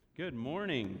Good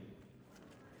morning.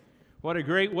 What a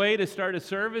great way to start a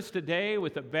service today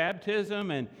with a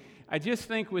baptism. And I just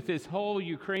think with this whole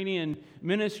Ukrainian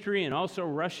ministry and also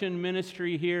Russian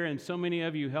ministry here, and so many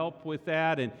of you help with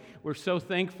that, and we're so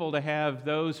thankful to have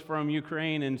those from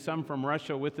Ukraine and some from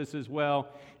Russia with us as well,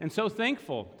 and so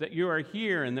thankful that you are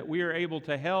here and that we are able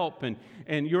to help,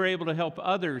 and you're able to help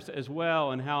others as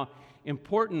well, and how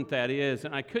important that is.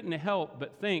 And I couldn't help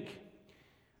but think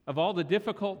of all the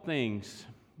difficult things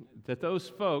that those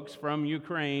folks from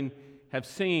Ukraine have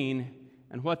seen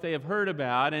and what they have heard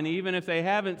about, and even if they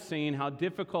haven't seen, how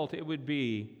difficult it would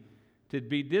be to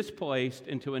be displaced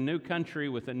into a new country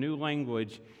with a new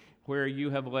language where you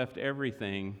have left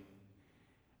everything.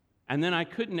 And then I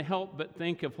couldn't help but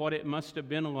think of what it must have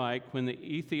been like when the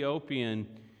Ethiopian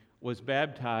was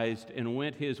baptized and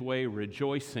went his way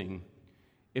rejoicing,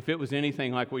 if it was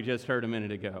anything like we just heard a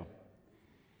minute ago.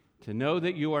 To know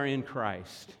that you are in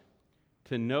Christ,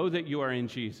 to know that you are in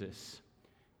Jesus,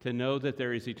 to know that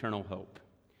there is eternal hope.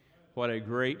 What a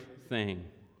great thing.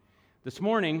 This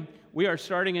morning, we are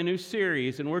starting a new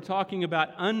series, and we're talking about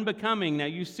unbecoming. Now,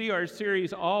 you see our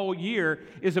series all year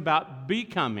is about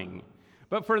becoming.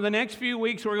 But for the next few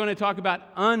weeks, we're going to talk about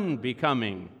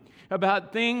unbecoming,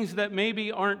 about things that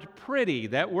maybe aren't pretty.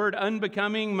 That word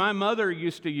unbecoming, my mother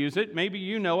used to use it. Maybe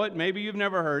you know it, maybe you've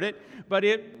never heard it, but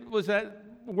it was that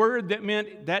word that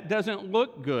meant that doesn't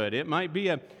look good. It might be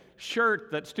a shirt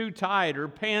that's too tight or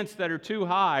pants that are too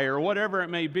high or whatever it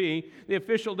may be. The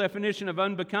official definition of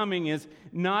unbecoming is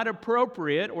not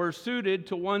appropriate or suited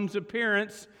to one's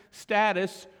appearance,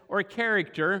 status, or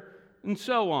character, and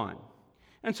so on.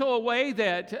 And so a way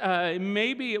that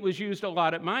maybe it was used a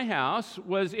lot at my house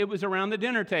was it was around the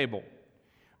dinner table.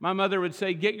 My mother would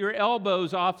say, "Get your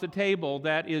elbows off the table,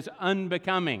 that is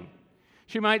unbecoming."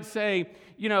 She might say,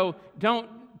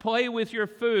 don't play with your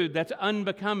food, that's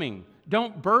unbecoming.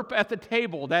 Don't burp at the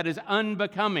table, that is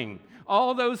unbecoming.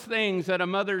 All those things that a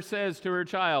mother says to her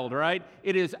child, right?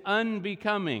 It is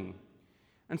unbecoming.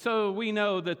 And so we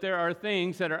know that there are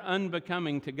things that are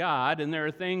unbecoming to God, and there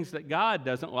are things that God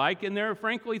doesn't like, and there are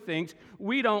frankly things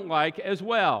we don't like as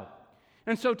well.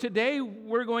 And so today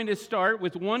we're going to start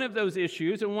with one of those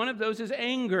issues, and one of those is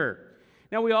anger.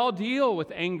 Now, we all deal with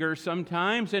anger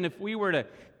sometimes, and if we were to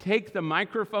take the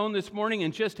microphone this morning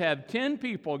and just have 10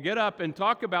 people get up and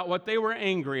talk about what they were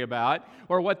angry about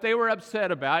or what they were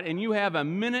upset about, and you have a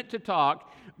minute to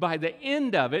talk, by the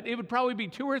end of it, it would probably be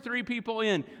 2 or 3 people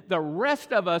in. The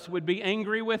rest of us would be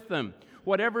angry with them.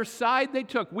 Whatever side they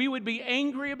took, we would be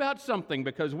angry about something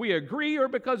because we agree or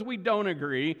because we don't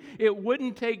agree. It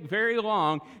wouldn't take very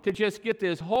long to just get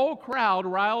this whole crowd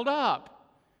riled up.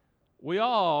 We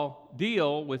all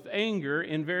deal with anger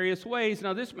in various ways.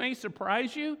 Now, this may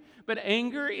surprise you, but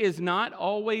anger is not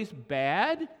always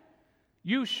bad.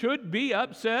 You should be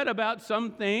upset about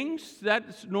some things.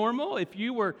 That's normal. If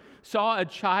you saw a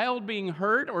child being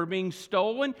hurt or being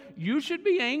stolen, you should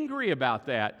be angry about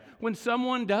that. When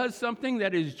someone does something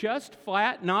that is just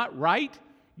flat not right,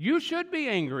 you should be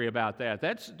angry about that.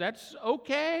 That's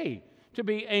okay to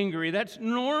be angry. That's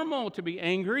normal to be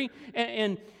angry.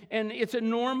 And it's a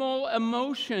normal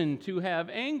emotion to have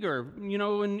anger,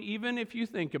 and even if you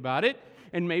think about it,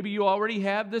 and maybe you already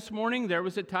have this morning, there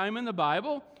was a time in the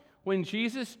Bible when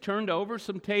Jesus turned over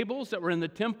some tables that were in the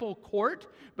temple court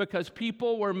because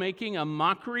people were making a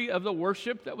mockery of the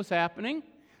worship that was happening,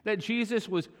 that Jesus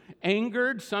was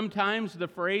angered. Sometimes the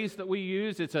phrase that we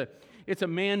use, it's a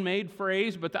man-made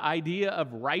phrase, but the idea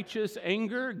of righteous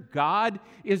anger, God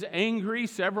is angry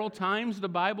several times. The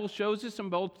Bible shows us in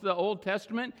both the Old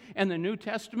Testament and the New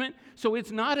Testament. So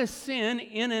it's not a sin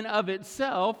in and of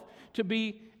itself to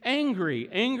be angry.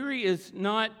 Anger is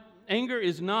not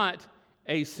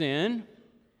a sin,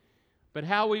 but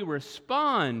how we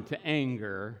respond to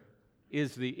anger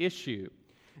is the issue.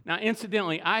 Now,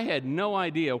 incidentally, I had no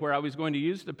idea where I was going to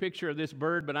use the picture of this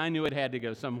bird, but I knew it had to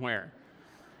go somewhere.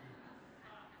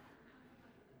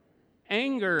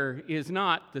 Anger is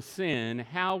not the sin.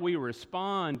 How we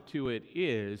respond to it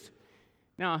is.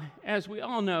 Now, as we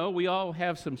all know, we all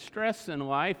have some stress in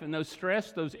life, and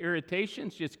those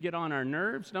irritations just get on our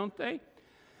nerves, don't they?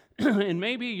 And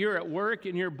maybe you're at work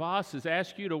and your boss has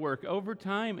asked you to work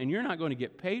overtime and you're not going to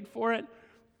get paid for it.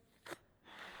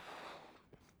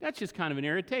 That's just kind of an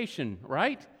irritation,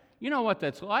 right? You know what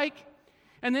that's like.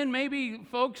 And then maybe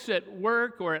folks at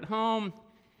work or at home,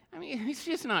 it's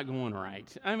just not going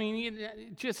right.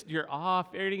 You're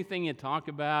off. Everything you talk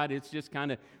about, it's just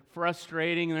kind of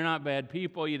frustrating. They're not bad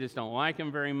people. You just don't like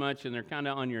them very much, and they're kind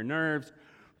of on your nerves.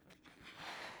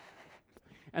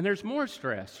 And there's more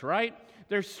stress, right?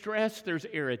 There's stress, there's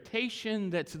irritation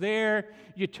that's there.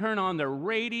 You turn on the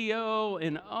radio,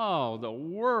 and the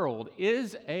world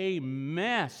is a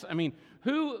mess. I mean,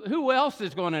 who else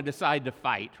is going to decide to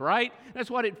fight, right?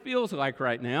 That's what it feels like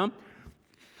right now.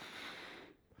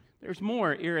 There's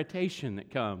more irritation that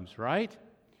comes, right?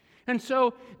 And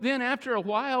so then after a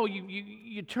while,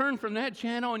 you turn from that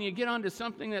channel and you get onto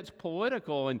something that's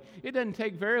political, and it doesn't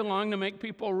take very long to make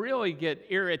people really get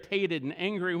irritated and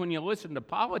angry when you listen to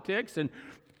politics, and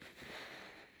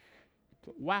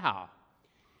wow.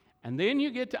 And then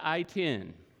you get to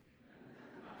I-10.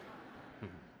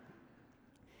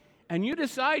 And you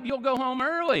decide you'll go home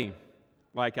early,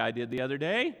 like I did the other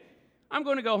day. I'm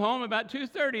going to go home about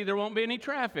 2:30. There won't be any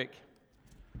traffic.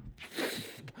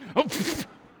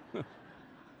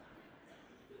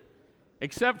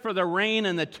 Except for the rain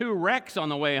and the 2 wrecks on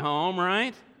the way home,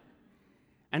 right?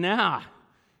 And now,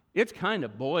 it's kind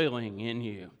of boiling in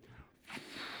you.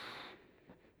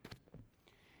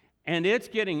 And it's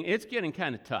getting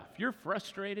kind of tough. You're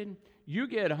frustrated. You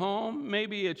get home,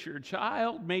 maybe it's your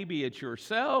child, maybe it's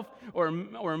yourself, or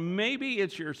maybe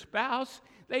it's your spouse.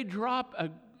 They drop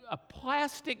a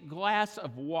plastic glass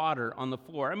of water on the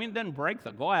floor. I mean, it doesn't break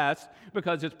the glass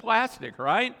because it's plastic,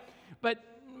 right?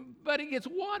 But it gets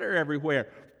water everywhere.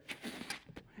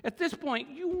 At this point,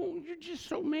 you're just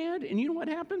so mad, and you know what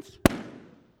happens?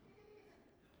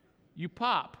 You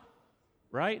pop,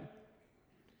 right?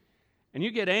 And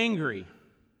you get angry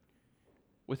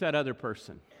with that other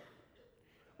person,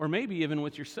 or maybe even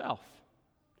with yourself.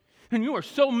 And you are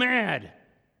so mad.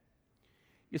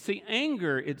 You see,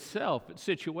 anger itself at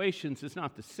situations is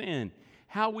not the sin.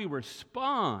 How we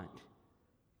respond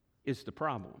is the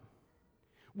problem.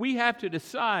 We have to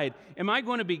decide, am I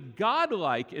going to be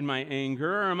godlike in my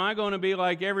anger, or am I going to be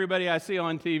like everybody I see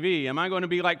on TV? Am I going to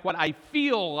be like what I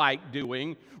feel like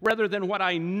doing rather than what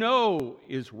I know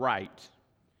is right?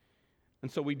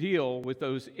 And so we deal with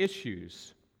those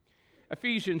issues.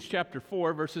 Ephesians chapter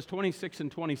 4, verses 26 and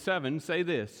 27 say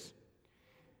this: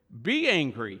 "Be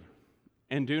angry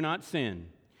and do not sin.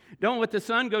 Don't let the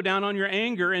sun go down on your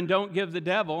anger, and don't give the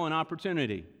devil an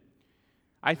opportunity."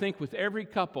 I think with every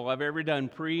couple I've ever done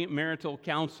premarital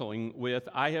counseling with,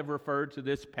 I have referred to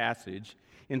this passage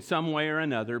in some way or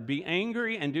another. Be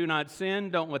angry and do not sin.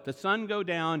 Don't let the sun go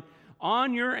down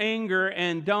on your anger,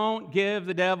 and don't give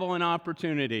the devil an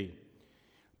opportunity.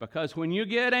 Because when you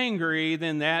get angry,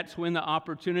 then that's when the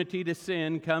opportunity to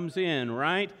sin comes in,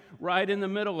 right? Right in the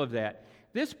middle of that.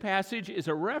 This passage is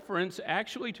a reference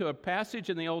actually to a passage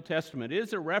in the Old Testament. It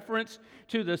is a reference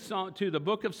to the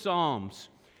book of Psalms.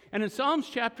 And in Psalms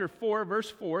chapter 4, verse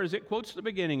 4, as it quotes the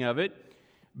beginning of it,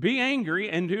 "Be angry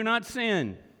and do not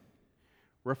sin.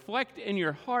 Reflect in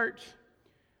your heart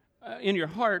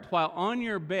while on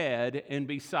your bed, and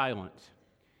be silent."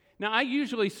 Now, I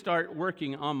usually start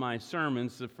working on my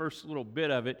sermons, the first little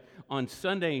bit of it, on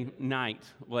Sunday night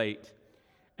late.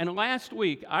 And last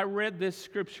week, I read this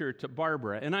scripture to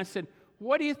Barbara, and I said,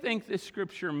 "What do you think this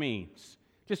scripture means?"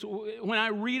 Just when I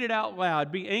read it out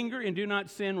loud, "Be angry and do not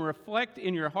sin, reflect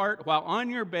in your heart while on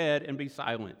your bed, and be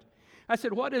silent." I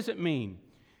said, "What does it mean?"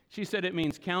 She said, "It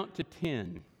means count to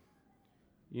 10.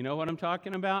 You know what I'm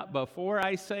talking about? Before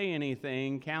I say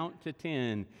anything, count to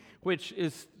 10, which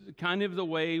is kind of the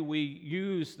way we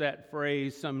use that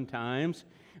phrase sometimes.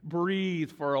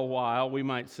 Breathe for a while, we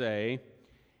might say.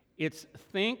 It's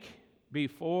think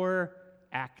before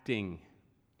acting.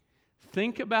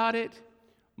 Think about it,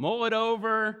 mull it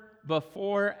over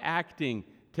before acting.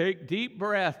 Take deep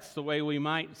breaths, the way we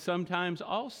might sometimes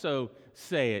also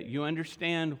say it. You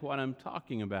understand what I'm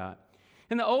talking about.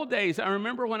 In the old days, I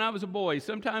remember when I was a boy,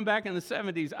 sometime back in the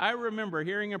 70s, I remember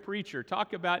hearing a preacher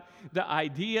talk about the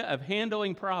idea of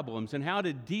handling problems and how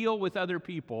to deal with other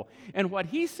people. And what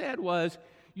he said was,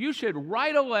 you should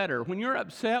write a letter when you're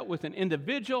upset with an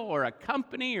individual or a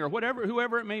company or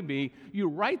whoever it may be. You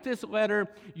write this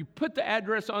letter, you put the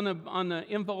address on the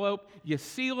envelope, you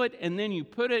seal it, and then you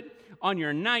put it on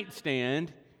your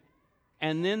nightstand,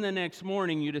 and then the next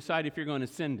morning you decide if you're going to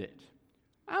send it.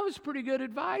 That was pretty good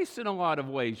advice in a lot of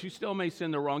ways. You still may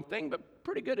send the wrong thing, but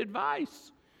pretty good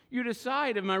advice. You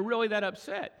decide, am I really that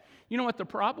upset? You know what the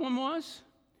problem was?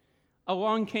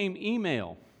 Along came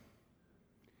email.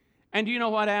 And do you know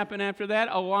what happened after that?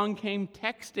 Along came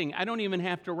texting. I don't even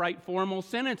have to write formal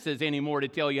sentences anymore to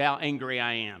tell you how angry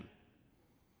I am.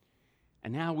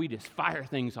 And now we just fire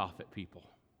things off at people.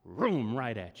 Room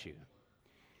right at you.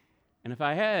 And if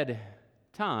I had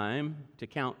time to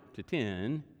count to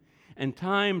 10 and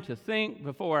time to think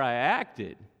before I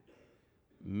acted,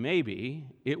 maybe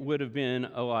it would have been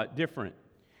a lot different.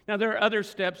 Now, there are other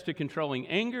steps to controlling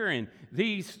anger, and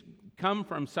these come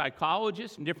from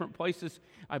psychologists in different places.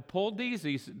 I pulled these.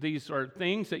 These are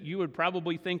things that you would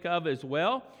probably think of as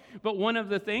well. But one of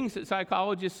the things that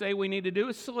psychologists say we need to do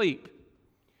is sleep.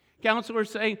 Counselors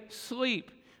say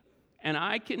sleep. And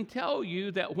I can tell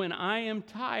you that when I am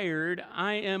tired,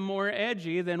 I am more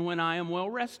edgy than when I am well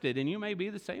rested. And you may be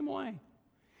the same way.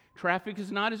 Traffic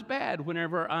is not as bad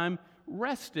whenever I'm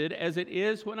rested as it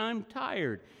is when I'm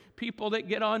tired. People that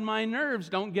get on my nerves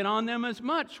don't get on them as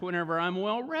much whenever I'm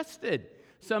well rested.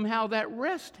 Somehow that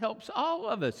rest helps all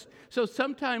of us. So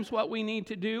sometimes what we need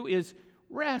to do is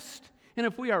rest. And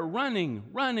if we are running,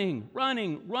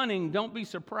 don't be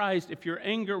surprised if your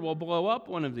anger will blow up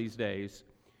one of these days.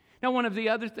 Now, one of the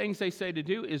other things they say to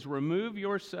do is remove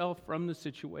yourself from the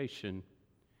situation.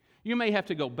 You may have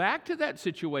to go back to that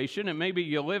situation, and maybe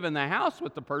you live in the house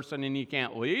with the person and you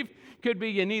can't leave. Could be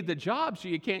you need the job so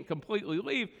you can't completely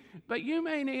leave, but you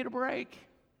may need a break.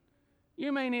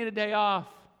 You may need a day off.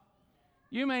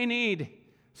 You may need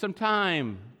some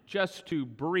time just to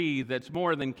breathe that's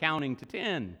more than counting to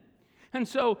 10. And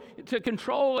so to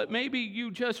control it, maybe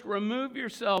you just remove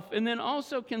yourself, and then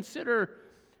also consider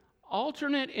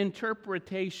alternate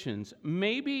interpretations.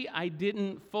 Maybe I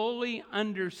didn't fully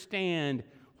understand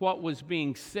what was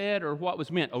being said or what was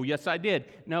meant. Oh, yes, I did.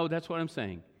 No, that's what I'm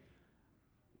saying.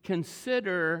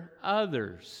 Consider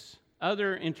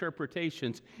other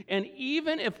interpretations. And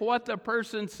even if what the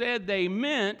person said they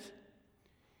meant,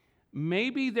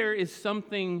 maybe there is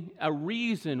a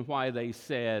reason why they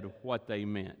said what they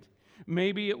meant.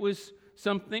 Maybe it was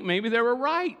something, maybe they were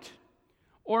right.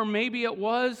 Or maybe it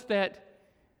was that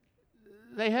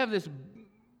they have this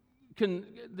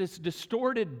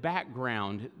distorted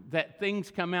background that things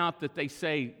come out that they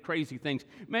say crazy things.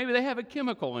 Maybe they have a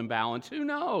chemical imbalance. Who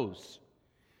knows?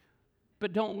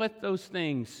 But don't let those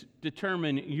things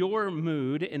determine your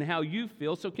mood and how you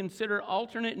feel. So consider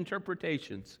alternate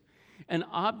interpretations. And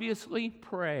obviously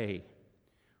pray.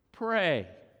 Pray.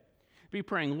 Be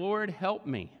praying, Lord, help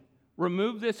me.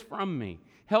 Remove this from me.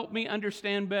 Help me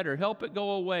understand better. Help it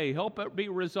go away. Help it be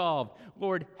resolved.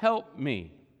 Lord, help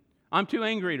me. I'm too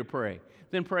angry to pray.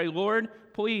 Then pray, Lord,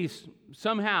 please,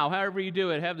 somehow, however you do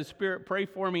it, have the Spirit pray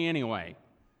for me anyway.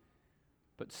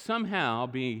 But somehow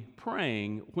be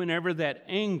praying whenever that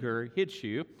anger hits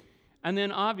you. And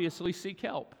then obviously seek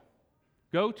help.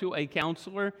 Go to a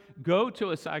counselor, go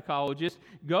to a psychologist,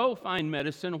 go find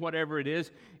medicine, whatever it is.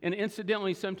 And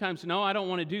incidentally, sometimes, no, I don't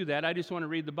want to do that. I just want to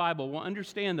read the Bible. Well,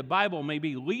 understand the Bible may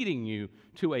be leading you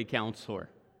to a counselor.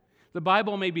 The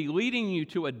Bible may be leading you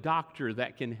to a doctor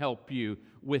that can help you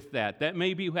with that. That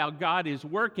may be how God is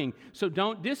working. So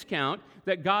don't discount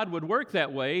that God would work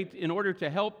that way in order to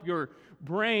help your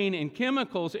brain and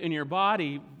chemicals in your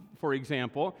body, for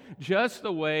example, just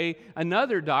the way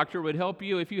another doctor would help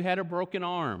you if you had a broken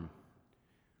arm.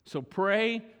 So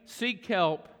pray, seek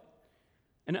help,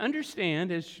 and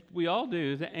understand, as we all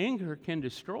do, that anger can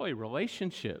destroy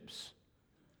relationships.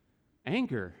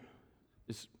 Anger.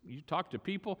 You talk to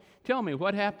people, tell me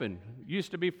what happened. You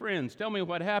used to be friends. Tell me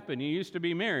what happened. You used to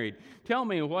be married. Tell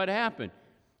me what happened.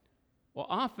 Well,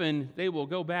 often they will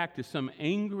go back to some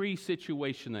angry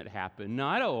situation that happened.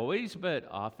 Not always, but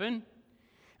often.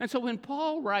 And so when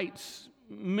Paul writes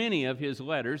many of his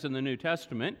letters in the New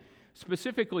Testament,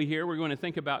 specifically here we're going to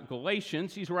think about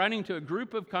Galatians, he's writing to a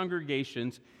group of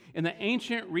congregations in the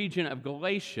ancient region of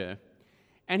Galatia,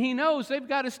 and he knows they've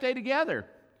got to stay together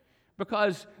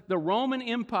because the Roman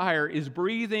Empire is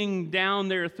breathing down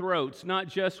their throats, not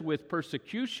just with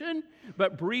persecution,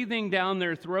 but breathing down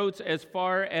their throats as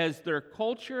far as their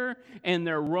culture and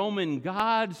their Roman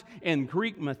gods and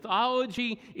Greek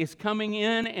mythology is coming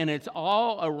in, and it's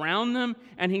all around them.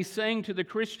 And he's saying to the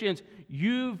Christians,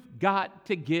 you've got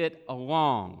to get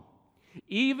along.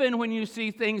 Even when you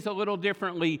see things a little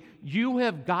differently, you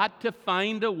have got to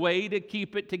find a way to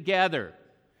keep it together.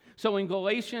 So in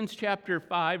Galatians chapter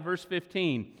 5, verse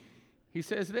 15, he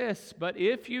says this, but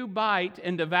if you bite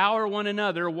and devour one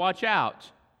another, watch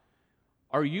out,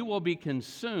 or you will be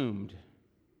consumed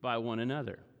by one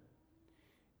another.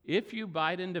 If you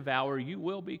bite and devour, you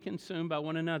will be consumed by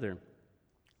one another.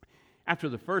 After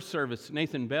the first service,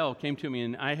 Nathan Bell came to me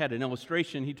and I had an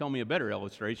illustration. He told me a better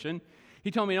illustration. He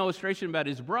told me an illustration about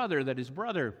his brother, that his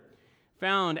brother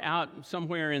found out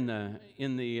somewhere in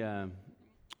the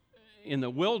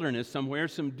wilderness somewhere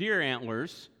some deer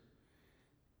antlers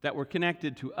that were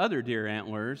connected to other deer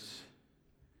antlers.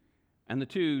 And the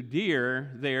two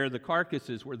deer there, the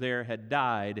carcasses were there, had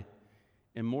died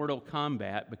in mortal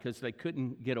combat because they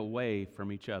couldn't get away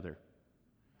from each other.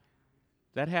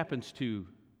 That happens to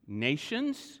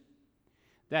nations.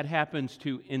 That happens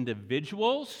to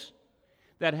individuals.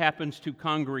 That happens to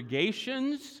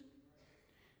congregations.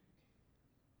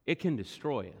 it can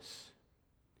destroy us.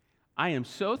 I am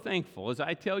so thankful, as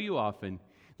I tell you often,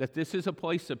 that this is a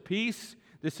place of peace.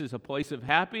 This is a place of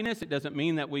happiness. It doesn't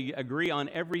mean that we agree on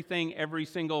everything every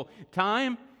single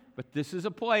time, but this is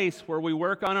a place where we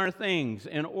work on our things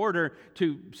in order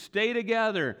to stay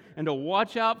together and to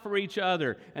watch out for each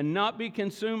other and not be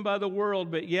consumed by the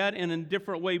world, but yet in a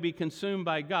different way be consumed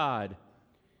by God.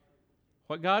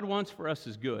 What God wants for us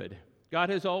is good. God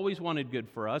has always wanted good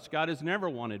for us. God has never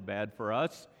wanted bad for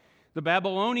us. The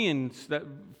Babylonians that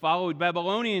followed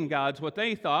Babylonian gods, what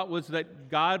they thought was that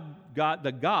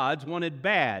the gods wanted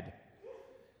bad.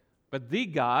 But the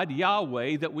God,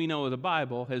 Yahweh, that we know of the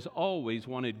Bible, has always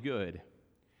wanted good.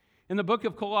 In the book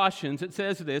of Colossians, it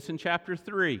says this in chapter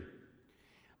 3.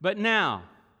 But now,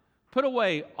 put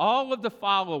away all of the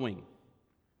following.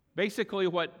 Basically,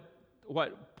 what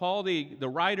Paul, the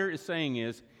writer, is saying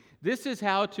is, this is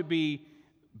how to be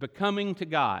becoming to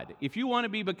God. If you want to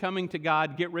be becoming to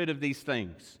God, get rid of these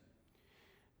things.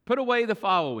 Put away the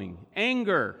following: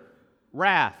 anger,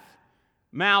 wrath,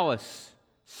 malice,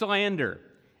 slander,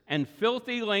 and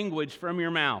filthy language from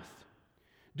your mouth.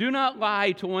 Do not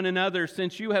lie to one another,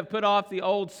 since you have put off the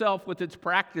old self with its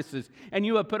practices, and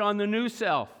you have put on the new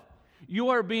self. You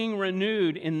are being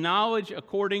renewed in knowledge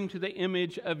according to the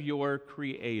image of your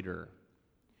Creator.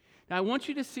 Now, I want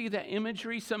you to see that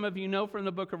imagery some of you know from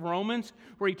the book of Romans,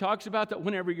 where he talks about that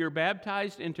whenever you're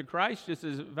baptized into Christ, just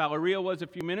as Valeria was a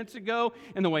few minutes ago,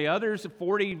 and the way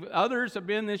 40 others have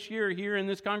been this year here in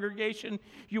this congregation,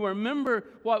 you remember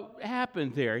what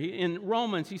happened there. In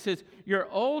Romans, he says, your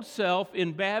old self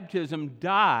in baptism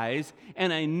dies,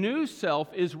 and a new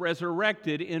self is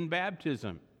resurrected in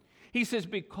baptism. He says,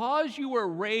 because you were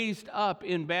raised up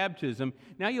in baptism,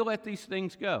 now you let these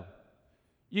things go.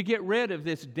 You get rid of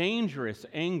this dangerous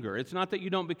anger. It's not that you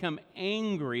don't become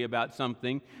angry about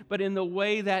something, but in the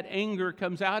way that anger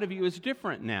comes out of you is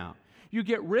different now. You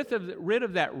get rid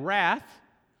of that wrath,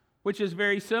 which is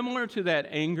very similar to that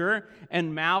anger,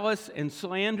 and malice and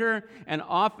slander. And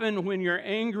often when you're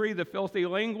angry, the filthy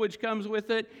language comes with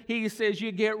it. He says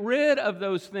you get rid of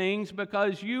those things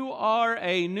because you are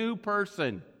a new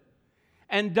person.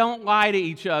 And don't lie to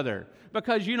each other.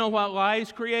 Because you know what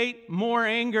lies create? More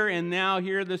anger, and now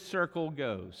here the circle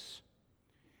goes.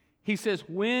 He says,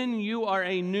 when you are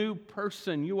a new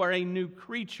person, you are a new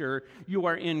creature, you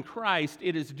are in Christ,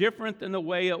 it is different than the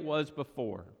way it was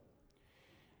before.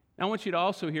 Now, I want you to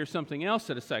also hear something else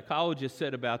that a psychologist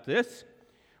said about this.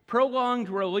 Prolonged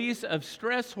release of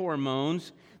stress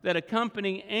hormones that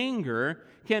accompany anger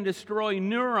can destroy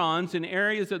neurons in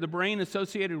areas of the brain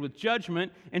associated with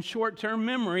judgment and short-term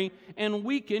memory and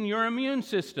weaken your immune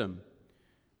system.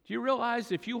 Do you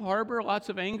realize if you harbor lots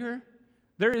of anger,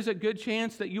 there is a good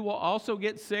chance that you will also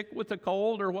get sick with a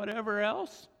cold or whatever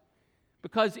else?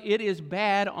 Because it is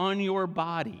bad on your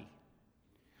body.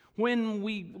 When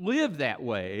we live that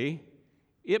way,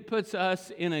 it puts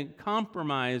us in a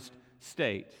compromised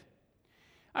state.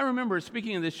 I remember,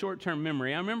 speaking of this short-term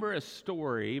memory, I remember a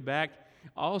story back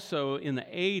also in the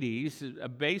 80s, a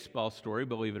baseball story,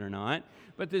 believe it or not,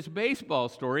 but this baseball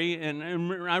story, and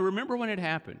I remember when it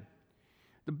happened.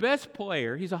 The best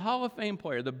player, he's a Hall of Fame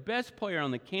player, the best player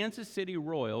on the Kansas City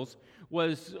Royals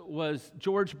was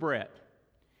George Brett.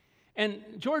 And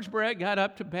George Brett got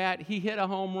up to bat, he hit a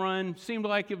home run, seemed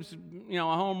like it was, a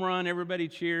home run, everybody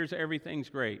cheers, everything's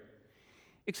great.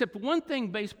 Except one thing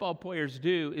baseball players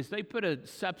do is they put a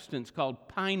substance called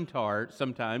pine tar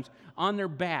sometimes on their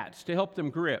bats to help them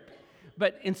grip.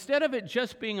 But instead of it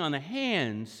just being on the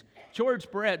hands, George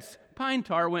Brett's pine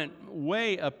tar went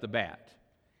way up the bat.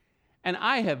 And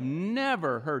I have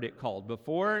never heard it called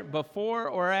before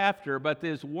or after, but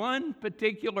this one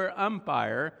particular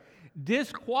umpire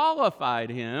disqualified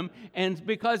him and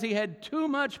because he had too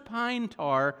much pine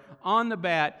tar on the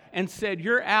bat and said,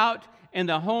 "You're out," and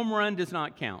the home run does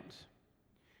not count.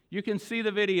 You can see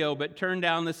the video, but turn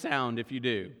down the sound if you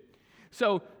do.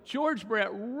 So George Brett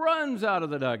runs out of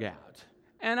the dugout,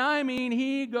 and I mean,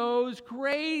 he goes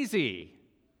crazy.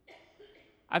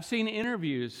 I've seen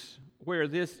interviews where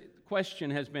this question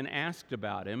has been asked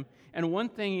about him, and one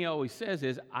thing he always says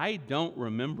is, "I don't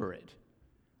remember it.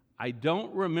 I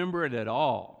don't remember it at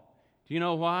all." Do you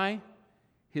know why?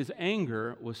 His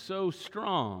anger was so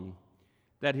strong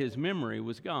that his memory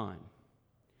was gone.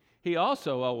 He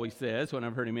also always says, when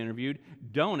I've heard him interviewed,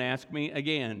 "Don't ask me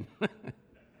again."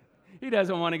 He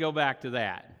doesn't want to go back to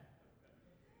that.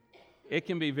 It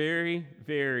can be very,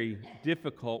 very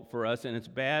difficult for us, and it's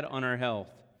bad on our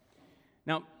health.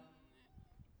 Now,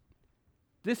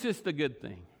 this is the good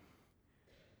thing.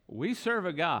 We serve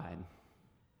a God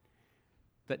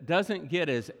that doesn't get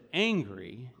as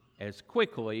angry as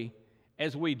quickly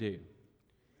as we do.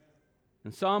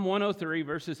 In Psalm 103,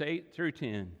 verses 8 through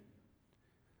 10,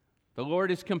 the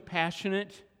Lord is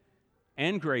compassionate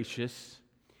and gracious.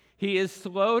 He is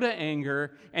slow to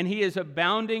anger, and He is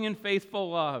abounding in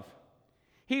faithful love.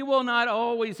 He will not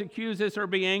always accuse us or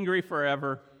be angry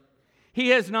forever. He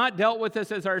has not dealt with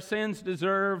us as our sins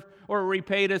deserve or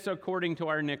repaid us according to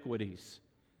our iniquities.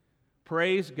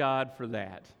 Praise God for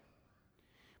that.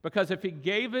 Because if He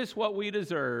gave us what we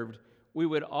deserved, we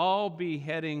would all be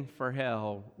heading for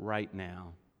hell right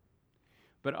now.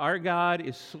 But our God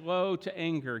is slow to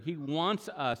anger. He wants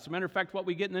us. As a matter of fact, what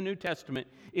we get in the New Testament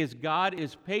is God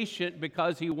is patient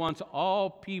because He wants all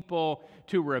people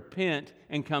to repent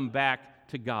and come back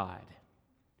to God.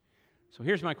 So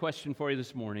here's my question for you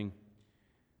this morning.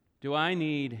 Do I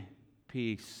need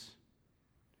peace?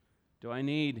 Do I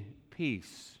need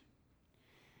peace?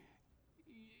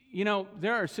 You know,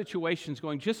 there are situations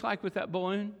going just like with that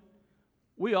balloon.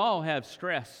 We all have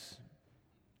stress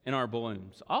in our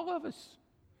balloons, all of us.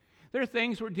 There are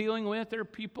things we're dealing with. There are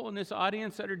people in this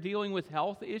audience that are dealing with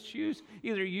health issues,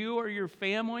 either you or your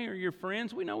family or your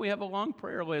friends. We know we have a long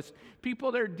prayer list.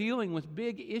 People that are dealing with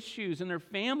big issues, and their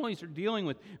families are dealing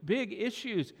with big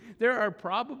issues. There are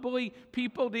probably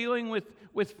people dealing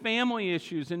with family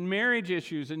issues and marriage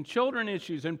issues and children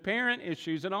issues and parent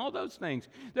issues and all those things.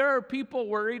 There are people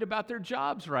worried about their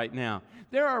jobs right now.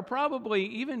 There are probably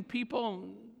even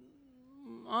people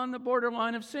on the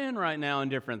borderline of sin right now in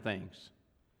different things.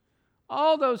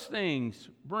 All those things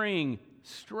bring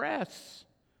stress.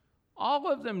 All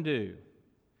of them do.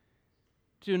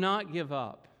 Do not give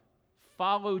up.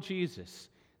 Follow Jesus.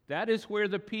 That is where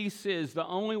the peace is. The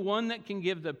only one that can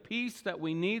give the peace that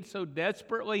we need so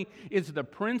desperately is the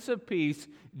Prince of Peace,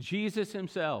 Jesus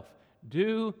Himself.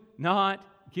 Do not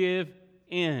give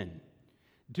in.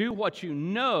 Do what you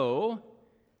know,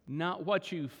 not what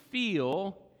you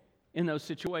feel in those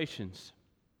situations.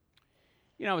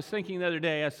 You know, I was thinking the other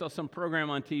day, I saw some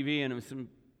program on TV, and it was some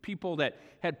people that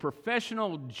had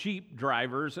professional Jeep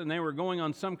drivers, and they were going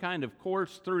on some kind of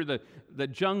course through the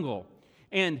jungle.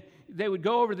 And they would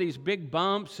go over these big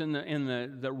bumps and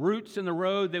the roots in the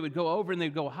road. They would go over, and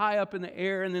they'd go high up in the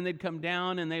air, and then they'd come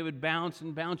down, and they would bounce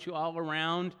you all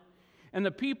around. And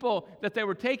the people that they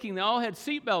were taking, they all had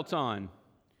seatbelts on.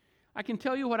 I can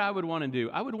tell you what I would want to do.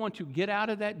 I would want to get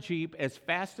out of that Jeep as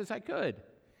fast as I could.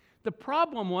 The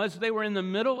problem was they were in the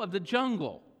middle of the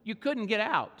jungle. You couldn't get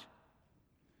out.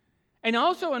 And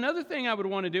also another thing I would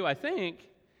want to do, I think,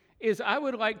 is I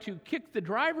would like to kick the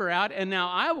driver out, and now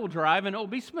I will drive and it will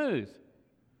be smooth.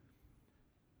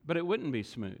 But it wouldn't be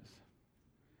smooth.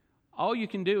 All you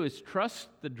can do is trust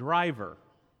the driver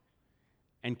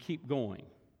and keep going.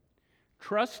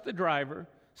 Trust the driver,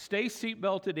 stay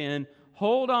seatbelted in,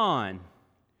 hold on,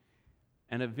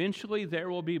 and eventually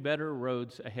there will be better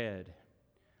roads ahead.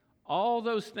 All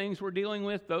those things we're dealing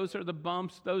with, those are the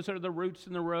bumps, those are the roots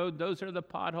in the road, those are the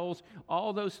potholes,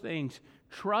 all those things.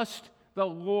 Trust the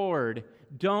Lord.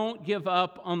 Don't give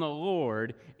up on the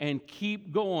Lord and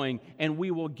keep going, and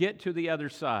we will get to the other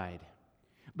side.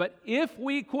 But if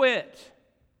we quit,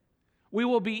 we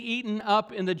will be eaten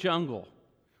up in the jungle.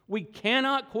 We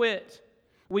cannot quit.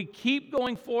 We keep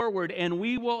going forward, and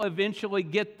we will eventually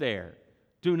get there.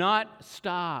 Do not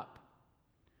stop.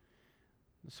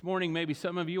 This morning, maybe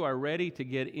some of you are ready to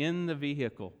get in the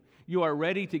vehicle. You are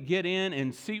ready to get in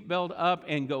and seatbelt up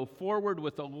and go forward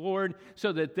with the Lord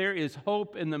so that there is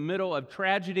hope in the middle of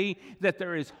tragedy, that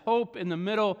there is hope in the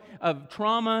middle of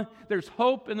trauma, there's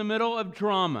hope in the middle of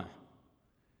drama.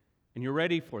 And you're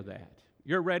ready for that.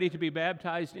 You're ready to be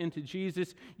baptized into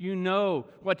Jesus. You know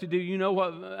what to do. You know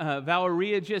what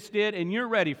Valeria just did, and you're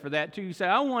ready for that too. You say,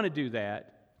 I want to do that.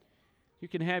 You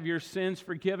can have your sins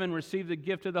forgiven, receive the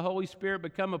gift of the Holy Spirit,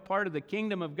 become a part of the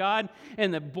kingdom of God,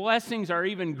 and the blessings are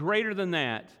even greater than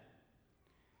that.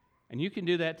 And you can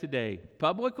do that today.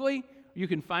 Publicly, you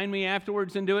can find me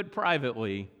afterwards and do it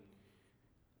privately.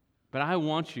 But I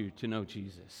want you to know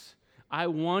Jesus. I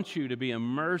want you to be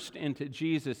immersed into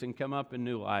Jesus and come up in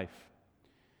new life.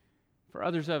 For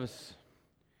others of us,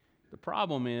 the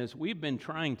problem is we've been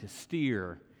trying to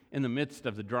steer in the midst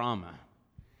of the drama.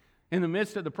 In the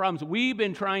midst of the problems, we've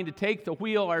been trying to take the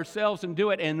wheel ourselves and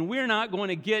do it, and we're not going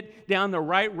to get down the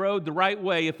right road the right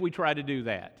way if we try to do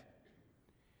that.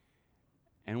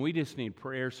 And we just need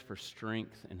prayers for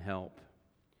strength and help.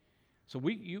 So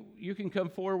you can come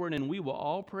forward and we will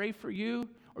all pray for you,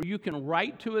 or you can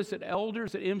write to us at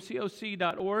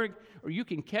elders@mcoc.org, or you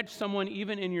can catch someone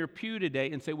even in your pew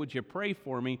today and say, would you pray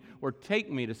for me, or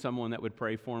take me to someone that would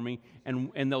pray for me,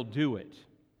 and they'll do it.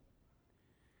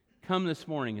 Come this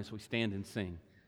morning as we stand and sing.